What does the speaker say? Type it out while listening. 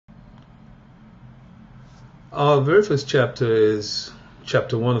Our very first chapter is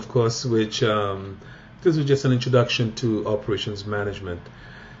chapter one, of course, which this is just an introduction to operations management.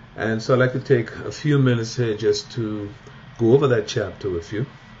 And so I'd like to take a few minutes here just to go over that chapter with you.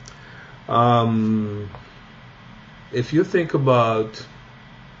 If you think about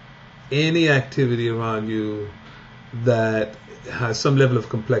any activity around you that has some level of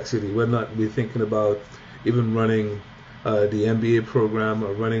complexity, we're not be thinking about even running the MBA program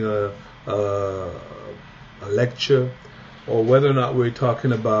or running a lecture, or whether or not we're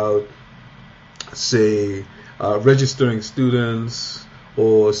talking about, say, registering students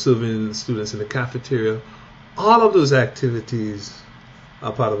or serving students in the cafeteria. All of those activities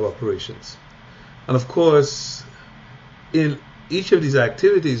are part of operations. And of course, in each of these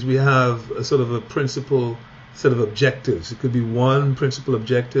activities, we have a sort of a principal set of objectives. It could be one principal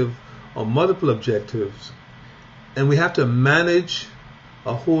objective or multiple objectives. And we have to manage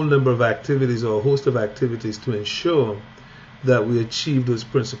a whole number of activities or a host of activities to ensure that we achieve those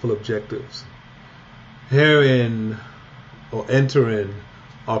principal objectives. Herein or enter in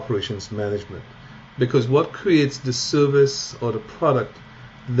operations management. Because what creates the service or the product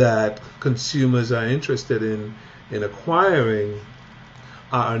that consumers are interested in acquiring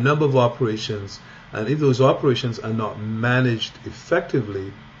are a number of operations, and if those operations are not managed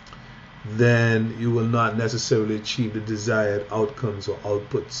effectively, then you will not necessarily achieve the desired outcomes or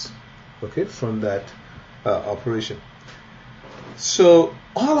outputs, okay, from that operation. So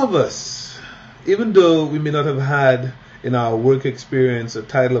all of us, even though we may not have had in our work experience a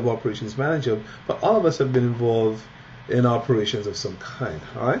title of operations manager, but all of us have been involved in operations of some kind.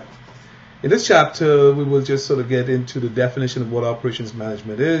 All right. In this chapter, we will just sort of get into the definition of what operations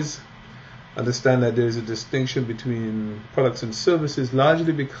management is, understand that there is a distinction between products and services,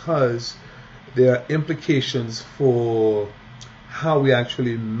 largely because there are implications for how we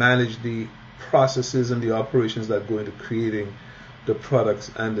actually manage the processes and the operations that go into creating the products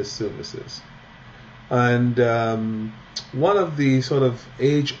and the services. And one of the sort of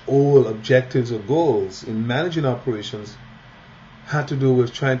age-old objectives or goals in managing operations had to do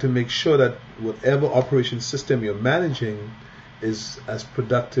with trying to make sure that whatever operation system you're managing is as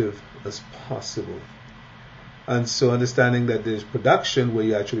productive as possible. And so understanding that there's production where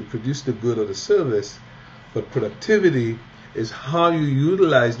you actually produce the good or the service, but productivity is how you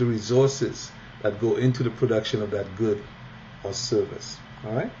utilize the resources that go into the production of that good or service.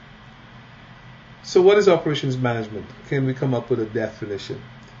 All right? So what is operations management? Can we come up with a definition?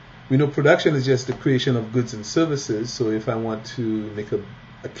 We know production is just the creation of goods and services. So if I want to make a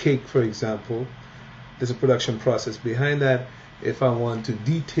cake, for example, there's a production process behind that. If I want to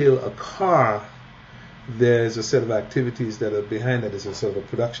detail a car, there's a set of activities that are behind that. There's a sort of a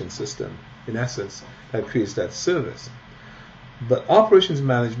production system, in essence, that creates that service. But operations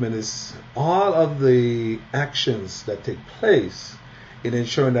management is all of the actions that take place in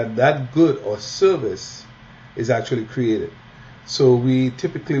ensuring that that good or service is actually created. So we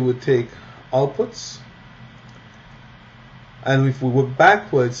typically would take outputs, and if we work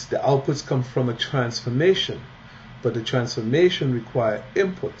backwards, the outputs come from a transformation. But the transformation requires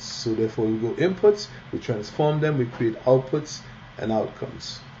inputs. So therefore we go inputs, we transform them, we create outputs and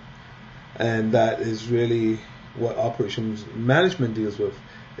outcomes. And that is really what operations management deals with,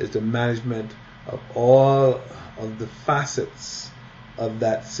 is the management of all of the facets of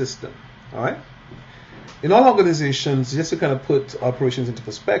that system. All right? In all organizations, just to kind of put operations into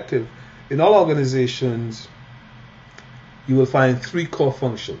perspective, in all organizations you will find three core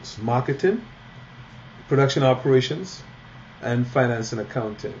functions: marketing, production operations, and finance and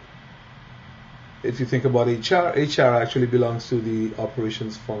accounting. If you think about HR actually belongs to the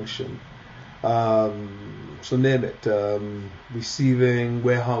operations function. So name it, receiving,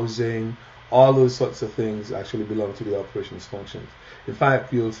 warehousing, all those sorts of things actually belong to the operations functions. In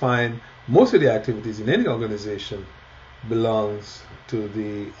fact, you'll find most of the activities in any organization belongs to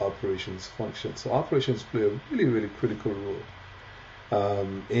the operations function. So operations play a really, really critical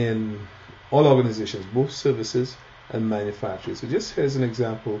role in all organizations, both services and manufacturers. So just here's an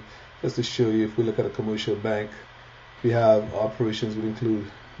example, just to show you. If we look at a commercial bank, we have operations would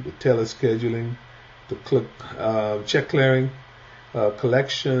include the teller scheduling, the check clearing,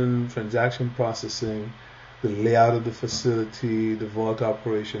 collection, transaction processing, the layout of the facility, the vault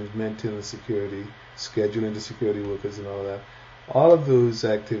operations, maintenance, security, scheduling the security workers and all that. All of those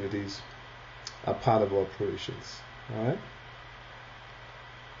activities are part of operations. All right?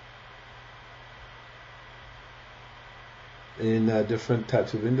 In different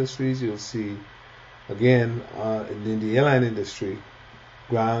types of industries, you'll see, again, in the airline industry,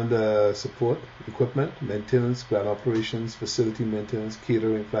 ground support, equipment, maintenance, ground operations, facility maintenance,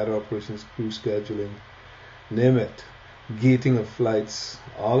 catering, flight operations, crew scheduling, name it, gating of flights,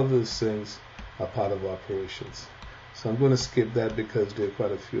 all of those things are part of operations. So I'm going to skip that because there are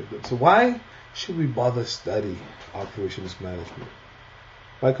quite a few of them. So why should we bother study operations management?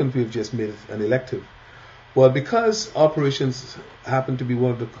 Why couldn't we have just made it an elective? Well, because operations happen to be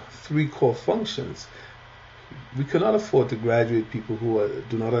one of the 3 core functions, we cannot afford to graduate people who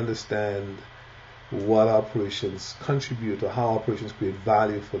do not understand what operations contribute or how operations create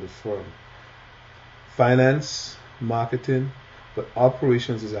value for the firm. Finance, marketing, but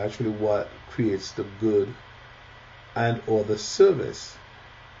operations is actually what creates the good and or the service.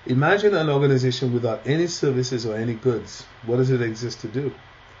 Imagine an organization without any services or any goods. What does it exist to do?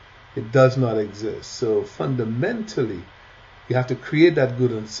 It does not exist. So fundamentally, you have to create that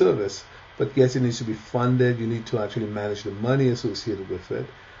good and service, but yes, it needs to be funded. You need to actually manage the money associated with it,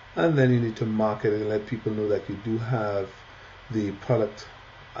 and then you need to market it and let people know that you do have the product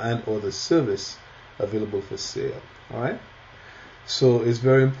and or the service available for sale. All right. So it's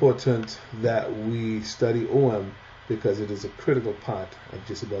very important that we study OM because it is a critical part of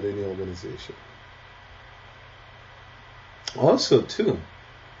just about any organization. Also, too,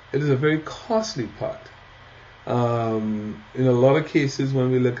 it is a very costly part. In a lot of cases,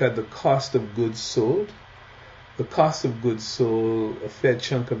 when we look at the cost of goods sold, a fair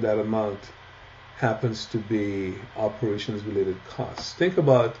chunk of that amount happens to be operations-related costs. Think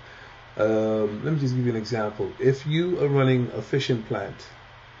about, let me just give you an example. If you are running a fishing plant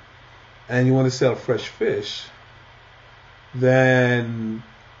and you want to sell fresh fish, then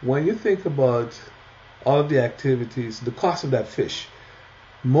when you think about all of the activities, the cost of that fish,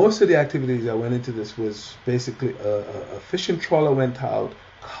 most of the activities that went into this was basically a fishing trawler went out,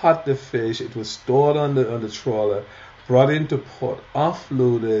 caught the fish, it was stored on the trawler, brought into port,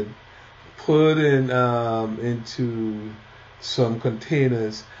 offloaded, put in into some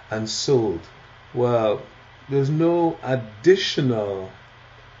containers and sold. Well, there's no additional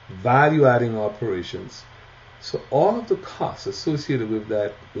value-adding operations. So all of the costs associated with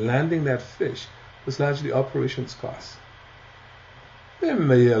that, landing that fish, was largely operations costs. There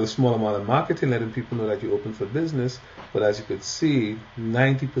may be a small amount of marketing, letting people know that you're open for business, but as you could see,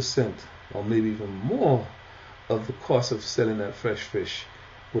 90% or maybe even more of the cost of selling that fresh fish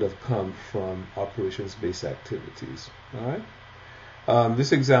would have come from operations-based activities. All right.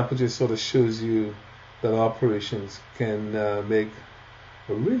 This example just sort of shows you that operations can make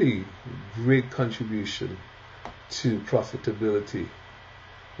a really great contribution to profitability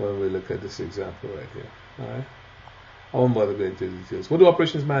when we look at this example right here. All right. I won't bother going into the details. What do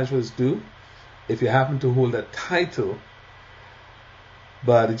operations managers do? If you happen to hold that title,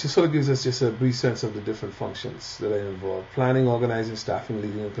 but it just sort of gives us just a brief sense of the different functions that are involved. Planning, organizing, staffing,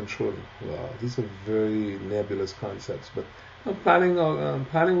 leading, and controlling. Well, these are very nebulous concepts, but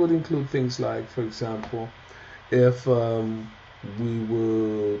planning would include things like, for example, if we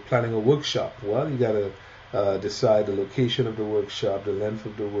were planning a workshop, well, you got to decide the location of the workshop, the length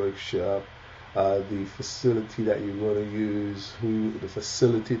of the workshop, the facility that you're going to use, the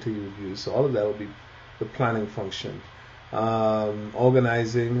facilitator you would use. So all of that will be the planning function.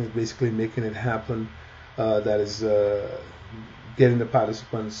 Organizing is basically making it happen. That is getting the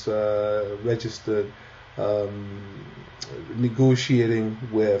participants registered, negotiating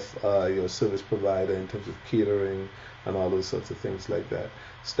with your service provider in terms of catering and all those sorts of things like that.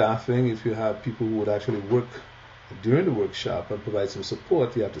 Staffing, if you have people who would actually work during the workshop and provide some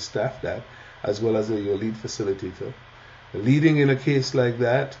support, you have to staff that, as well as your lead facilitator. Leading in a case like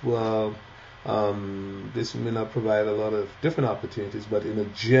that, well, this may not provide a lot of different opportunities, but in a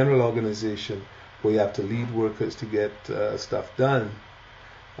general organization where you have to lead workers to get stuff done,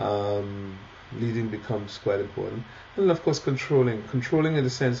 leading becomes quite important. And of course, controlling in the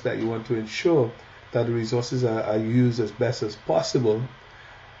sense that you want to ensure that the resources are used as best as possible,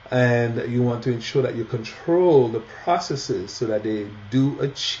 and you want to ensure that you control the processes so that they do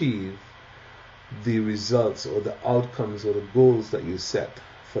achieve the results or the outcomes or the goals that you set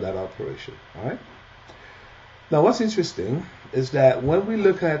for that operation. All right. Now, what's interesting is that when we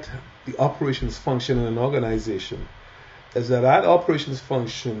look at the operations function in an organization, is that operations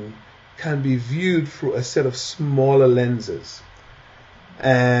function can be viewed through a set of smaller lenses.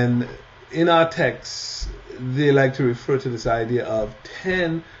 And in our texts, they like to refer to this idea of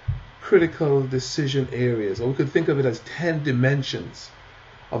 10 critical decision areas, or we could think of it as 10 dimensions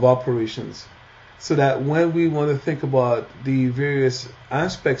of operations. So that when we want to think about the various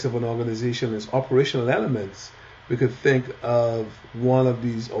aspects of an organization as operational elements, we could think of one of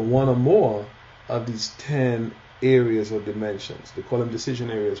these or one or more of these 10 areas or dimensions. They call them decision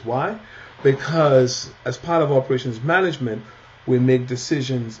areas. Why? Because as part of operations management, we make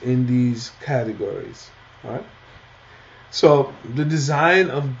decisions in these categories. All right. So the design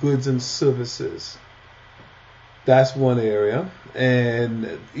of goods and services, that's one area,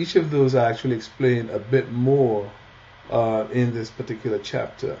 and each of those I actually explain a bit more in this particular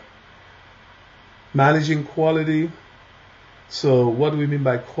chapter. Managing quality. So what do we mean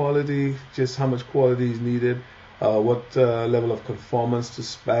by quality? Just how much quality is needed, what level of conformance to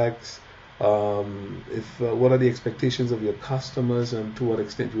specs, what are the expectations of your customers, and to what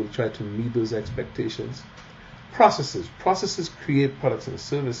extent you will try to meet those expectations. Processes create products and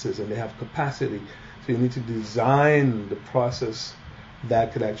services, and they have capacity. So you need to design the process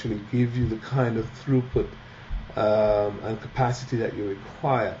that could actually give you the kind of throughput and capacity that you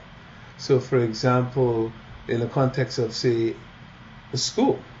require. So for example, in the context of, say, a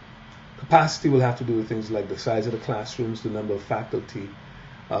school, capacity will have to do with things like the size of the classrooms, the number of faculty.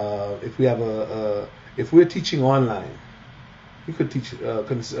 If we're teaching online, we could teach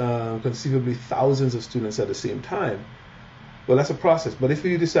conceivably thousands of students at the same time. Well, that's a process. But if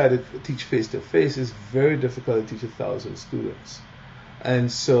you decide to teach face-to-face, it's very difficult to teach 1,000 students.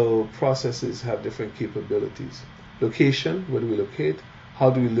 And so processes have different capabilities. Location, where do we locate?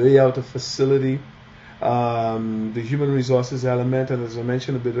 How do we lay out a facility? The human resources element, and as I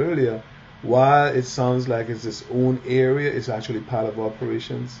mentioned a bit earlier, while it sounds like it's its own area, it's actually part of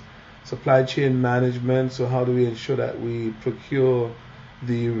operations. Supply chain management, so how do we ensure that we procure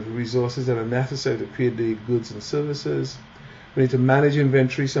the resources that are necessary to create the goods and services? We need to manage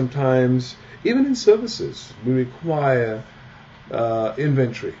inventory sometimes. Even in services, we require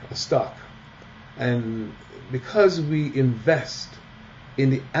inventory, or stock. And because we invest in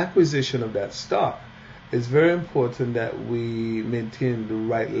the acquisition of that stock, it's very important that we maintain the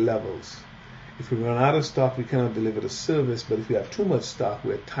right levels. If we run out of stock, we cannot deliver the service, but if we have too much stock,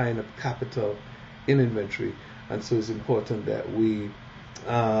 we're tying up capital in inventory. And so it's important that we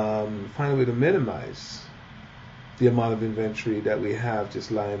find a way to minimize the amount of inventory that we have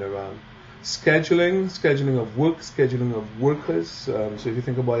just lying around. Scheduling of work, scheduling of workers. So if you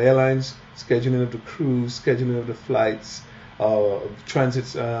think about airlines, scheduling of the crews, scheduling of the flights, transit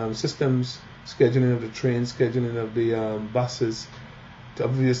systems, scheduling of the trains, scheduling of the buses.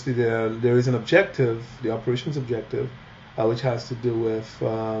 Obviously, there is an objective, the operations objective, which has to do with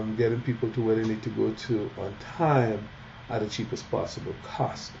getting people to where they need to go to on time at the cheapest possible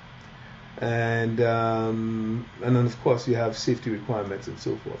cost. And then, of course, you have safety requirements and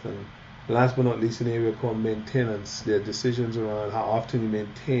so forth. And last but not least, an area called maintenance. There are decisions around how often you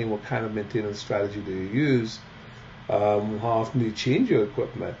maintain, what kind of maintenance strategy do you use, how often do you change your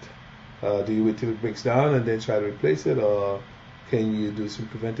equipment. Do you wait till it breaks down and then try to replace it, or can you do some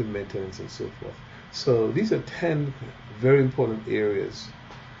preventive maintenance and so forth? So these are 10 very important areas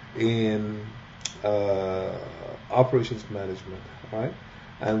in operations management, right?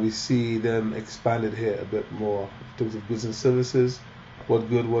 And we see them expanded here a bit more in terms of goods and services. What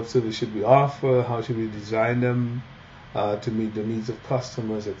good, what service should we offer? How should we design them to meet the needs of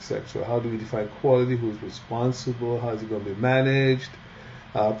customers, etc.? How do we define quality? Who's responsible? How is it going to be managed?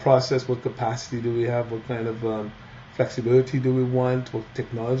 Process, what capacity do we have? What kind of flexibility do we want? What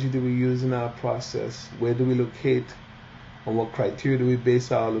technology do we use in our process? Where do we locate? On what criteria do we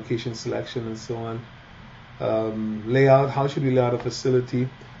base our location selection and so on? Layout, how should we lay out a facility?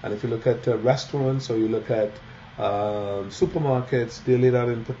 And if you look at restaurants or you look at supermarkets, they're laid out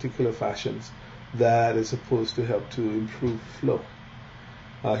in particular fashions that is supposed to help to improve flow.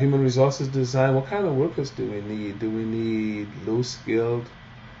 Human resources design, what kind of workers do we need? Do we need low-skilled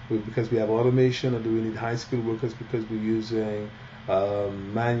because we have automation, or do we need high-skilled workers because we're using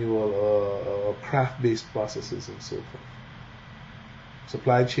manual or craft-based processes and so forth?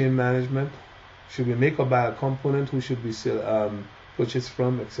 Supply chain management, should we make or buy a component? Who should we purchase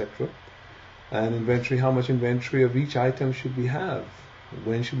from, etc.? And inventory, how much inventory of each item should we have?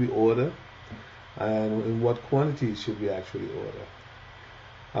 When should we order? And in what quantities should we actually order?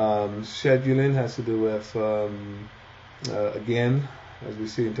 Scheduling has to do with, again, as we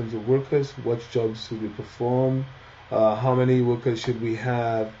see in terms of workers, what jobs should we perform? How many workers should we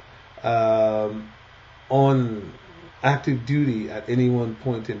have on active duty at any one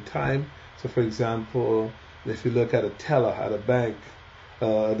point in time? So for example, if you look at a teller at a bank,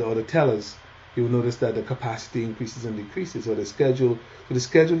 or the tellers, you will notice that the capacity increases and decreases, or they schedule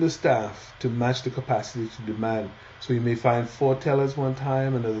the staff to match the capacity to demand. So you may find 4 tellers one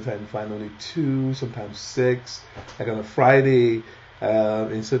time, another time you find only 2, sometimes 6. Like on a Friday,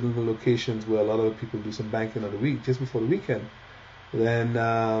 in certain locations where a lot of people do some banking on the week, just before the weekend. Then,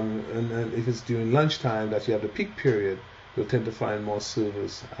 and if it's during lunchtime that you have the peak period, you'll tend to find more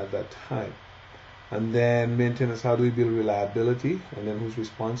servers at that time. And then maintenance, how do we build reliability? And then who's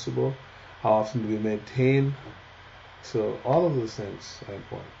responsible? How often do we maintain? So all of those things are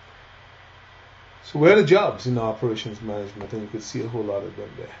important. So where are the jobs in operations management? And you could see a whole lot of them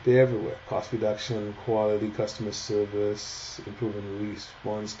there. They're everywhere. Cost reduction, quality, customer service, improving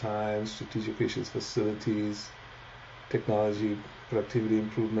response time, strategic issues, facilities, technology, productivity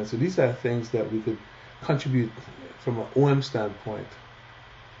improvement. So these are things that we could contribute from an OM standpoint.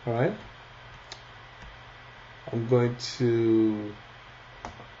 All right? I'm going to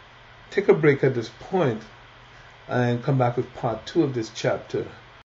take a break at this point and come back with part 2 of this chapter.